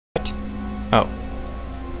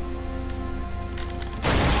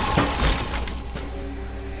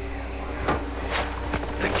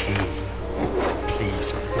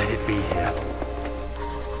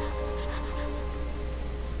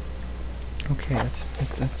Okay,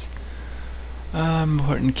 that's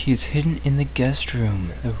important key is hidden in the guest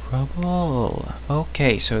room. The rubble.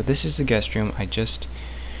 Okay, so this is the guest room.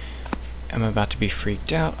 I'm about to be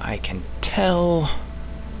freaked out. I can tell.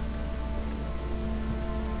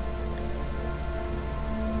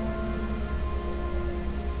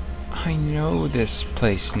 I know this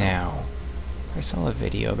place now. I saw a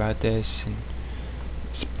video about this, and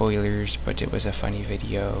spoilers, but it was a funny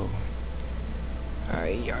video.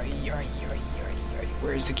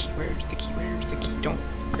 Where's the key? Where's the key? Where's the key? Don't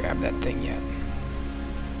grab that thing yet.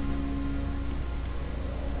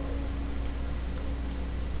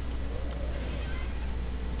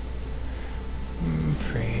 I'm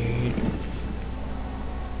afraid.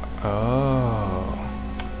 Oh.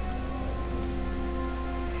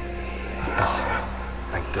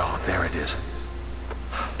 Thank God, there it is.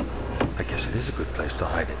 I guess it is a good place to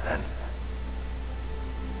hide it then.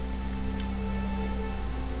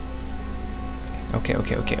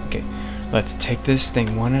 Okay. Let's take this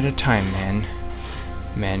thing one at a time, man.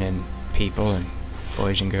 Men and people and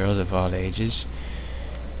boys and girls of all ages.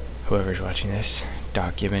 Whoever's watching this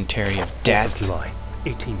documentary of death. 4th July,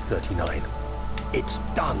 1839. It's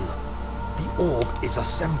done. The orb is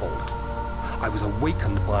assembled. I was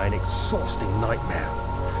awakened by an exhausting nightmare.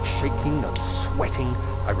 Shaking and sweating,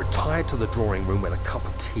 I retired to the drawing room with a cup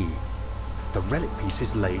of tea. The relic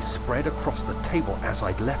pieces lay spread across the table as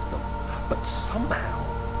I'd left them, but somehow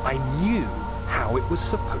I knew how it was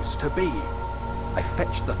supposed to be. I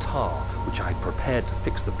fetched the tar, which I had prepared to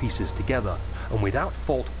fix the pieces together, and without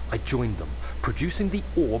fault I joined them, producing the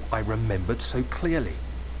orb I remembered so clearly.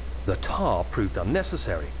 The tar proved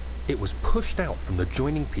unnecessary. It was pushed out from the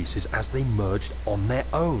joining pieces as they merged on their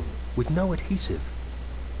own, with no adhesive.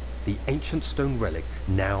 The ancient stone relic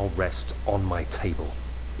now rests on my table.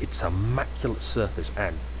 Its immaculate surface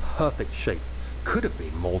and perfect shape could have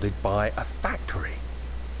been molded by a factory.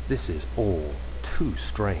 This is all too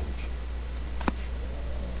strange.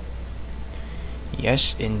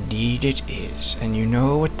 Yes, indeed it is. And you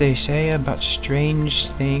know what they say about strange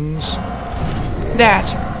things? That!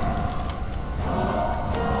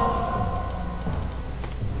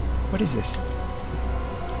 What is this?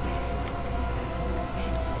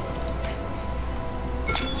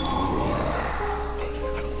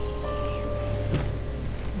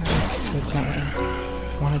 That's not what I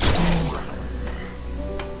wanted to do.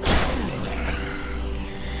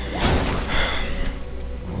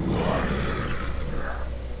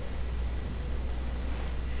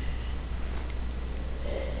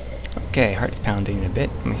 Okay, heart's pounding a bit.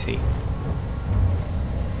 Let me see.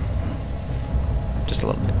 Just a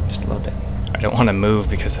little bit. Just a little bit. I don't want to move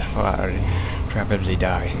because I'll probably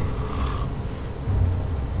die.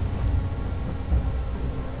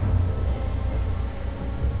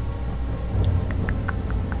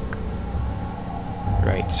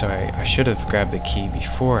 Right, so I should have grabbed the key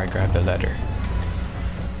before I grabbed the letter.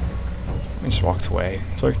 I just walked away.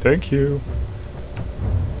 It's like, thank you.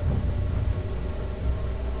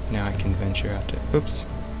 Now I can venture out to... Oops.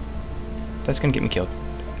 That's gonna get me killed.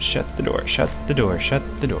 Shut the door, shut the door,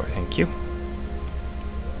 shut the door. Thank you.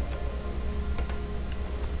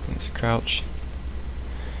 Let's crouch.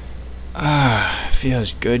 Ah,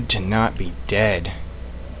 feels good to not be dead.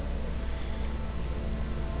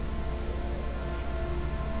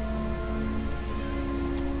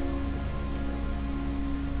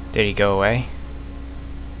 Did he go away?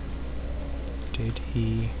 Did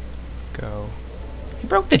he go... He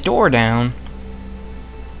broke the door down.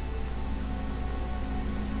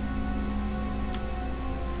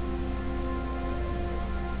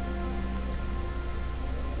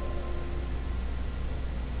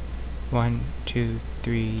 One, two,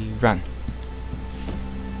 three, run.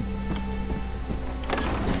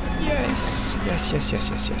 Yes, yes, yes, yes,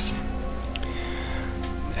 yes, yes.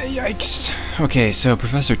 Yikes. Okay, so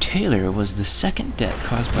Professor Taylor was the second death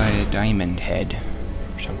caused by a diamond head.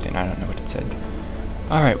 Or something, I don't know what it said.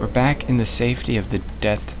 Alright, we're back in the safety of the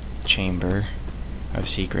death chamber of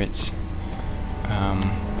secrets.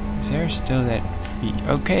 Is there still that...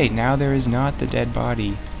 Okay, now there is not the dead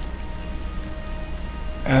body.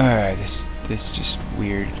 This just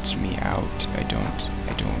weirds me out. I don't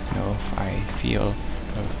know if I feel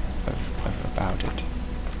about it.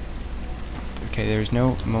 Okay, there's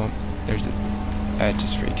no that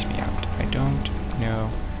just freaks me out. I don't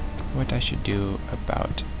know what I should do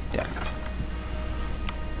about death.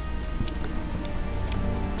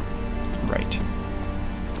 Right.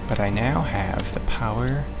 But I now have the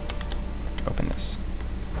power to open this.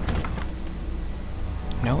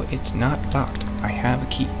 No, it's not locked. I have a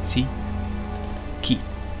key. See? Key.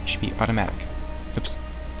 It should be automatic. Oops.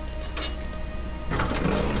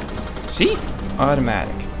 See?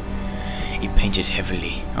 Automatic. He panted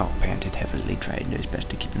heavily, tried his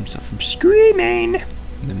best to keep himself from screaming.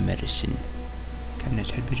 The medicine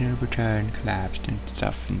cabinet had been overturned, collapsed, and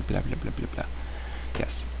stuff, and blah blah blah blah blah.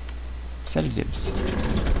 Yes. Sedatives.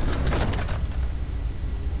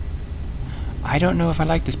 I don't know if I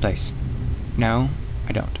like this place. No,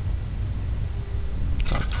 I don't.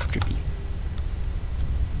 It's all trippy.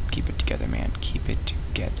 Keep it together, man. Keep it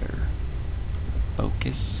together.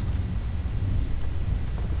 Focus.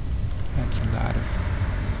 That's a lot of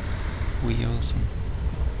wheels and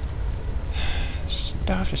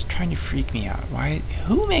stuff just trying to freak me out. Why?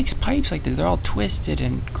 Who makes pipes like this? They're all twisted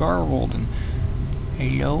and garbled and...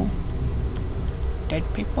 Hello? Dead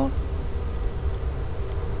people?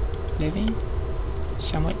 Living?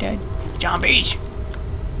 Somewhat dead? Zombies!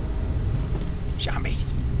 Zombies.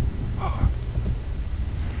 Oh.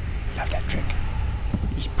 Love that trick.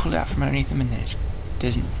 You just pull it out from underneath them and then it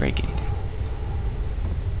doesn't break anything.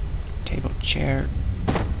 Table, chair.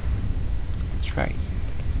 That's right.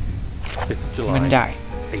 5th of July, I'm gonna die.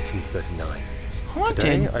 1839. Haunted?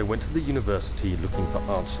 Today I went to the university looking for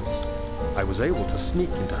answers. I was able to sneak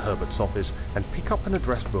into Herbert's office and pick up an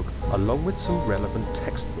address book along with some relevant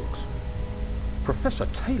textbooks. Professor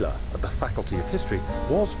Taylor at the Faculty of History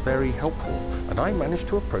was very helpful, and I managed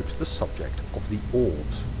to approach the subject of the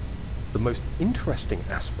orbs. The most interesting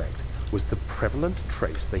aspect was the prevalent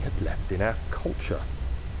trace they had left in our culture.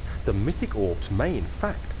 The mythic orbs may, in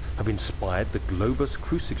fact, have inspired the globus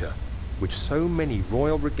cruciger, which so many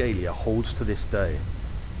royal regalia holds to this day.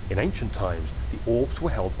 In ancient times, the orbs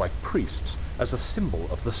were held by priests as a symbol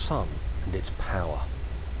of the sun and its power.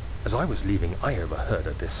 As I was leaving, I overheard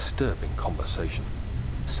a disturbing conversation.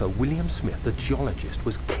 Sir William Smith, the geologist,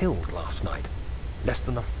 was killed last night. Less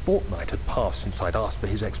than a fortnight had passed since I'd asked for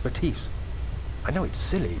his expertise. I know it's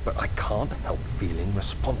silly, but I can't help feeling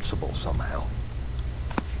responsible somehow.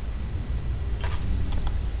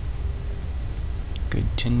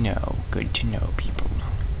 Good to know, people.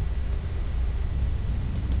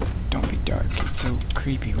 Don't be dark. It's so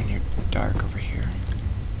creepy when you're dark over here.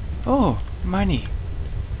 Oh, money.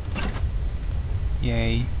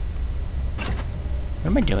 Yay. What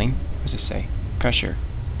am I doing? What does it say? Pressure.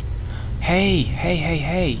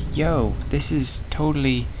 Hey, yo, this is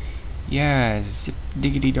totally, yeah, zip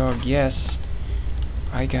diggity dog, yes.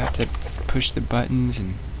 I got to push the buttons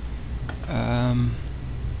and,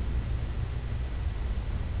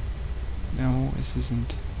 no, this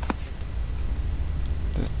isn't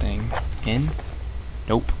the thing. In?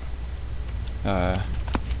 Nope.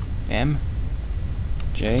 M?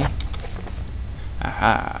 J?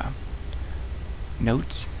 Aha.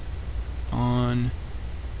 Notes on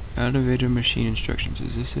elevator machine instructions.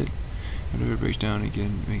 Is this it? Elevator breaks down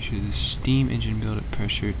again. Make sure the steam engine build up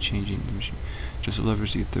pressure changing the machine. Just the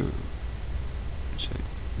levers to get the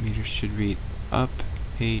meter should read up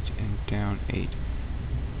 8 and down 8.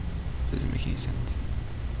 Doesn't make any sense.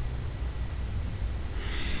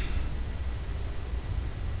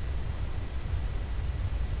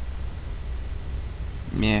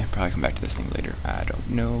 Yeah, probably come back to this thing later. I don't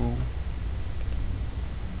know.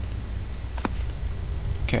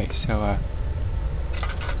 Okay, so,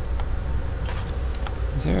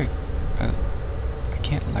 is there I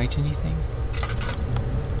can't light anything?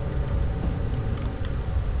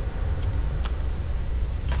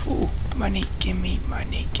 Ooh, money, gimme,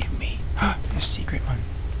 money, gimme. The secret one.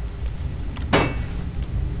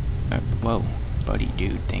 Whoa, buddy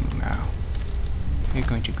dude thing now. We're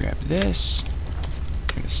going to grab this.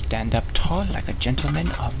 We're going to stand up tall like a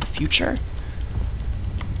gentleman of the future.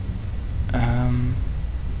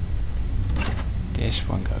 This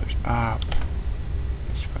one goes up.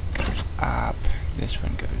 This one goes up. This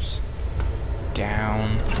one goes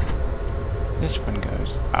down. This one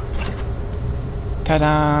goes up.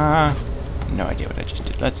 Ta-da! No idea what I just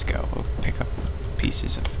did. Let's go. We'll pick up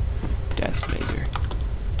pieces of death later.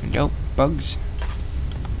 Nope. Bugs.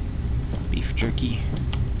 Beef jerky.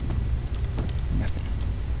 Nothing.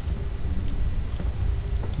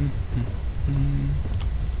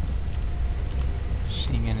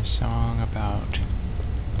 Singing a song about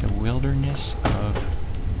the wilderness of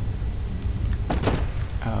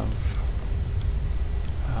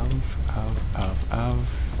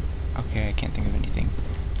okay, I can't think of anything.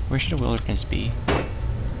 Where should a wilderness be?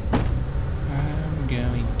 I'm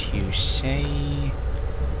going to say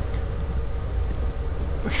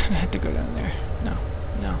we're gonna have to go down there.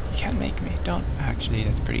 No, you can't make me. Don't. Actually,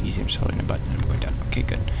 that's pretty easy. I'm just holding a button and I'm going down. Okay,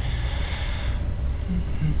 good.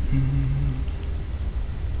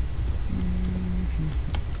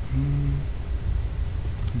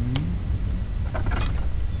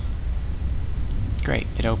 Great,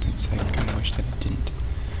 it opens. I kind of wish that it didn't.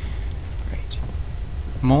 Great.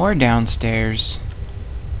 More downstairs.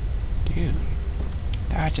 Dude.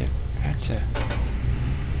 That's a...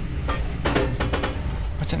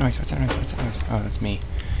 What's that noise? What's that noise? What's that noise? Oh, that's me.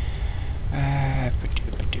 Where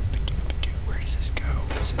does this go?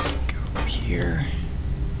 Does this go here?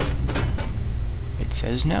 It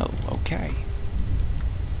says no. Okay.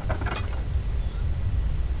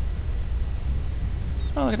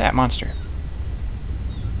 Oh, look at that monster.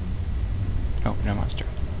 Oh, no monster.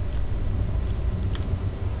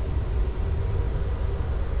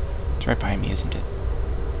 It's right behind me, isn't it?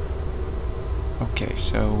 Okay,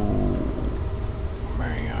 so...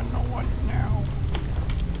 Man, what now?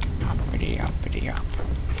 Uppity, uppity, up.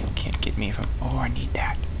 You can't get me if I'm... Oh, I need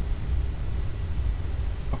that.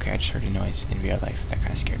 Okay, I just heard a noise in real life. That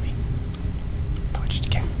kind of scared me. Oh, just a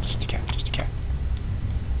cat. Just a cat. Just a cat.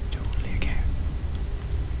 Totally a cat.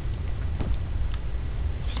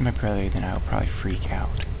 If it's my brother, then I'll probably freak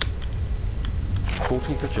out.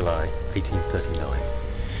 14th of July, 1839.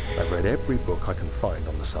 I've read every book I can find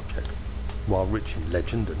on the subject. While rich in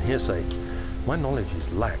legend and hearsay, my knowledge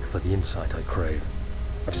is lack for the insight I crave.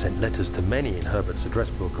 I've sent letters to many in Herbert's address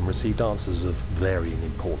book and received answers of varying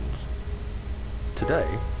importance.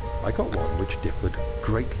 Today, I got one which differed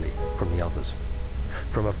greatly from the others.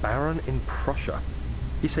 From a baron in Prussia.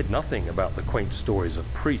 He said nothing about the quaint stories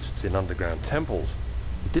of priests in underground temples.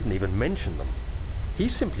 He didn't even mention them. He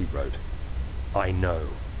simply wrote, I know.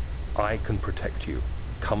 I can protect you.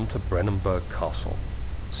 Come to Brennenburg Castle.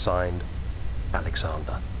 Signed,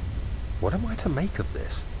 Alexander. What am I to make of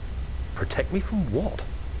this? Protect me from what?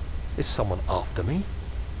 Is someone after me?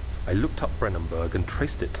 I looked up Brennenburg and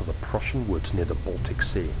traced it to the Prussian woods near the Baltic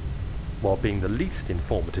Sea. While being the least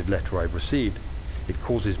informative letter I've received, it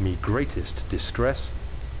causes me greatest distress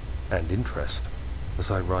and interest.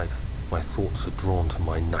 As I write, my thoughts are drawn to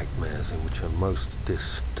my nightmares in which a most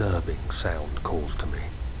disturbing sound calls to me.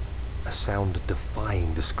 A sound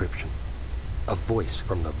defying description. A voice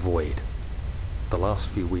from the void. The last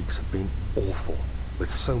few weeks have been awful,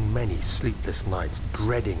 with so many sleepless nights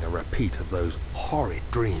dreading a repeat of those horrid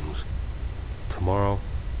dreams. Tomorrow,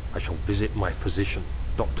 I shall visit my physician,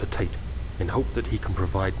 Dr. Tate, in hope that he can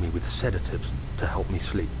provide me with sedatives to help me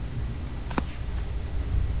sleep.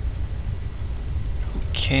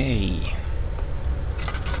 Okay.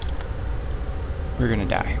 We're gonna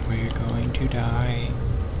die. We're going to die.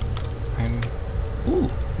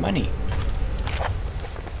 Ooh, money.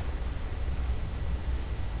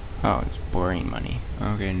 Oh, it's boring money.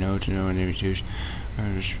 Okay, no to no individuals. Bar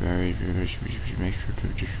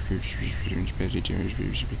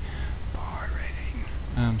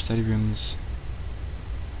rating. Study rooms.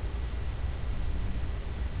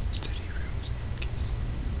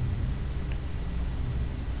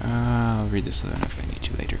 I'll read this alone if I need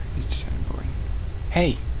to later. It's kind of boring.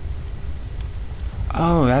 Hey!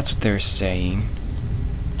 Oh, that's what they're saying.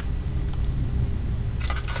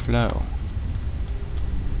 Flow.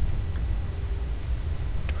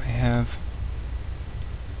 Do I have...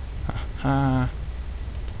 Aha.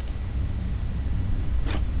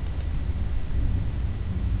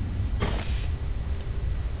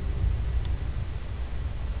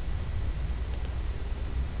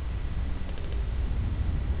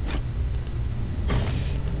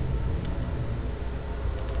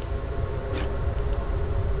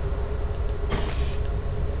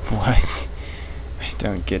 What? I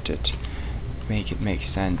don't get it. Make it make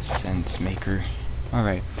sense, sense maker.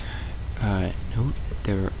 Alright. Note that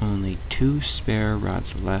there are only 2 spare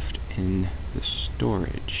rods left in the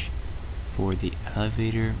storage for the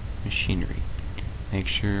elevator machinery. Make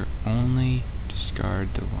sure to only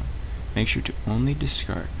discard the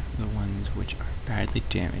ones which are badly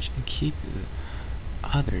damaged and keep the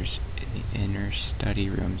others in the inner study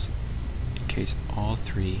rooms in case all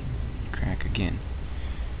 3 crack again.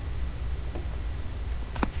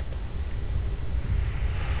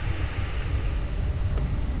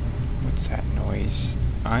 That noise.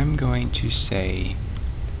 I'm going to say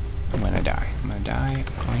I'm gonna die. I'm gonna die.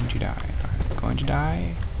 I'm going to die. I'm going to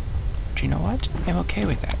die. But you know what? I'm okay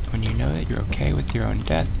with that. When you know that you're okay with your own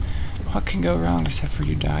death, what can go wrong except for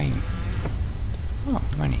you dying? Oh,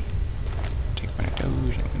 money. Take one of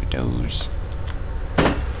those. I'm gonna doze.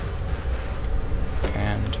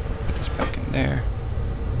 And put this back in there.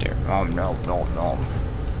 There. Nom nom nom nom.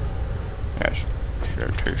 Yes. So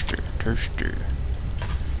tasty. Tasty.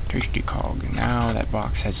 Tasty cog. Now that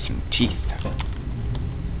box has some teeth.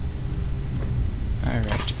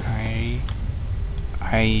 Alright,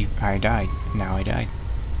 I died. Now I died.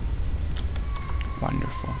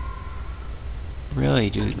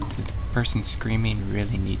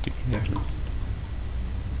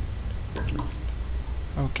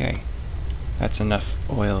 Okay. That's enough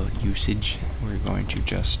oil usage. We're going to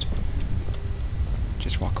just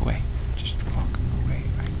walk away. Just walk away.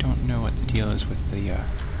 I don't know what the deal is with the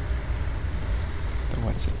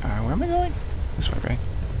what's it? Where am I going? This way, right?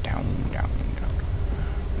 Down, down, down.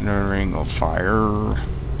 The ring of fire.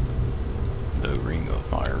 The ring of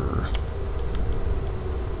fire.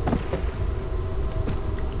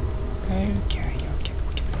 Okay.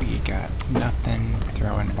 We got nothing.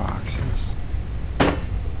 Throwing boxes.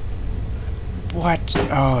 What?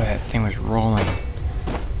 Oh, that thing was rolling.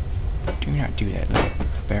 Do not do that, little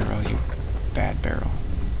barrel, you bad barrel.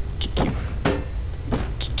 Kick you.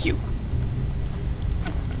 Kick you.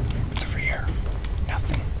 What's over here?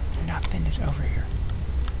 Nothing. Nothing is over here.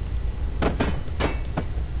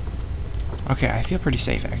 Okay, I feel pretty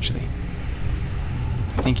safe, actually.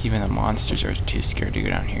 I think even the monsters are too scared to go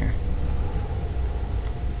down here.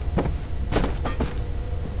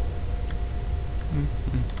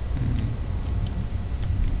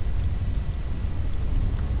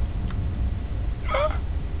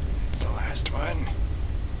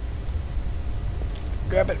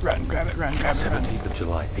 Grab it, run, grab it, run, grab it, run. 17th of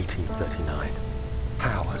July, 1839.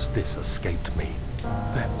 How has this escaped me?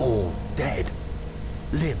 They're all dead.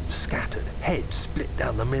 Limbs scattered, heads split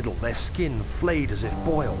down the middle, their skin flayed as if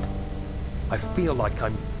boiled. I feel like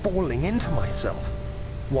I'm falling into myself.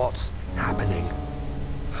 What's happening?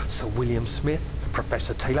 Sir William Smith,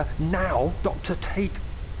 Professor Taylor, now Dr. Tate.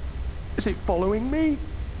 Is it following me?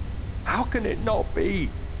 How can it not be?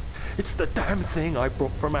 It's the damn thing I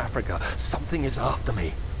brought from Africa. Something is after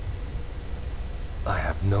me. I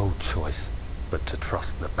have no choice but to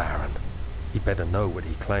trust the Baron. He better know what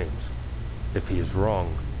he claims. If he is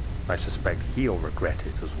wrong, I suspect he'll regret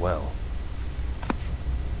it as well.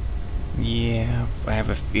 Yeah, I have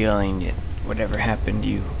a feeling that whatever happened to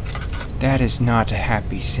you, that is not a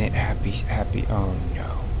happy, oh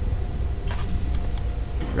no.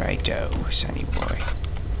 Righto, sonny boy.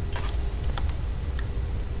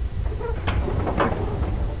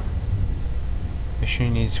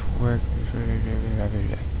 Mission needs work.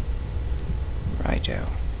 Righto.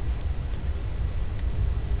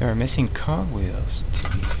 There are missing cogwheels to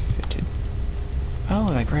be fitted.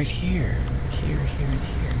 Oh, like right here. Here, and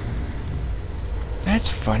here. That's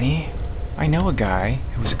funny. I know a guy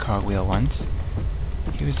who was a cogwheel once.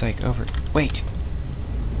 He was like over... Wait!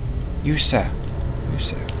 Yusa.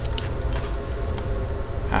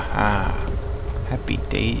 Haha. Happy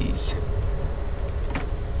days.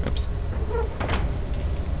 Oops.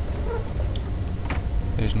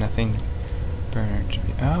 There's nothing burned.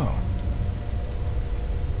 Oh.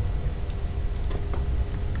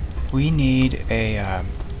 We need a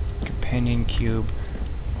companion cube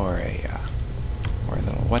or a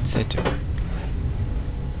little what's it?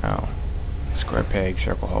 Oh. Square peg,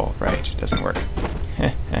 circle hole. Right, it doesn't work.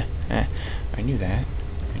 I knew that.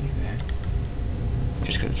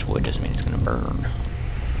 Just because it's wood doesn't mean it's gonna burn.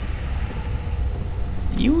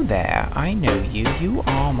 You there, I know you. You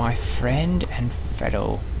are my friend and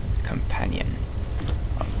fellow companion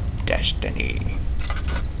of destiny.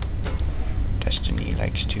 Destiny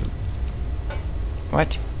likes to...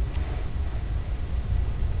 What?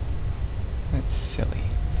 That's silly.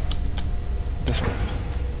 This one.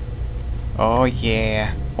 Oh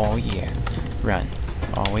yeah. Run.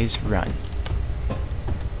 Always run.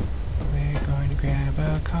 We're going to grab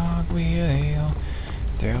a cogwheel,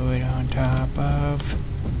 throw it on top of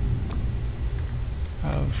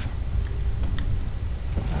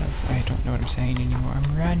I don't know what I'm saying anymore.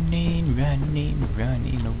 I'm running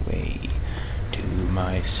away to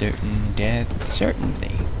my certain death,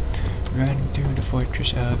 certainly. Running through the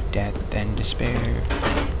fortress of death and despair.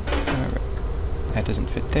 Alright. That doesn't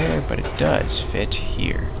fit there, but it does fit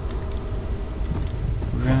here.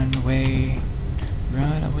 Run away,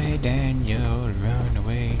 Daniel, run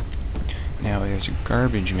away. Now there's a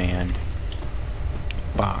garbage man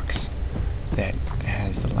box that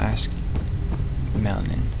has the last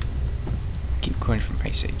melanin. Keep quoting from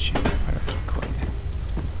Ice Age. Why do I keep quoting that?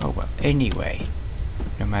 Oh well, anyway.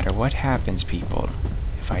 No matter what happens, people,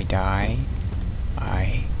 if I die,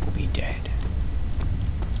 I will be dead.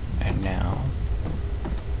 And now,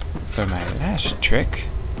 for my last trick,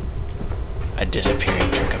 a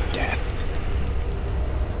disappearing trick of death.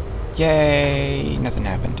 Yay! Nothing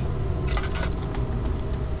happened.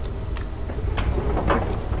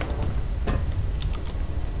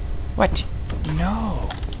 What? No!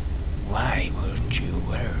 Why won't you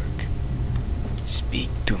work? Speak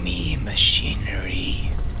to me,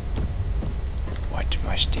 machinery. What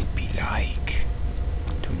must it be like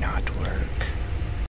to not work?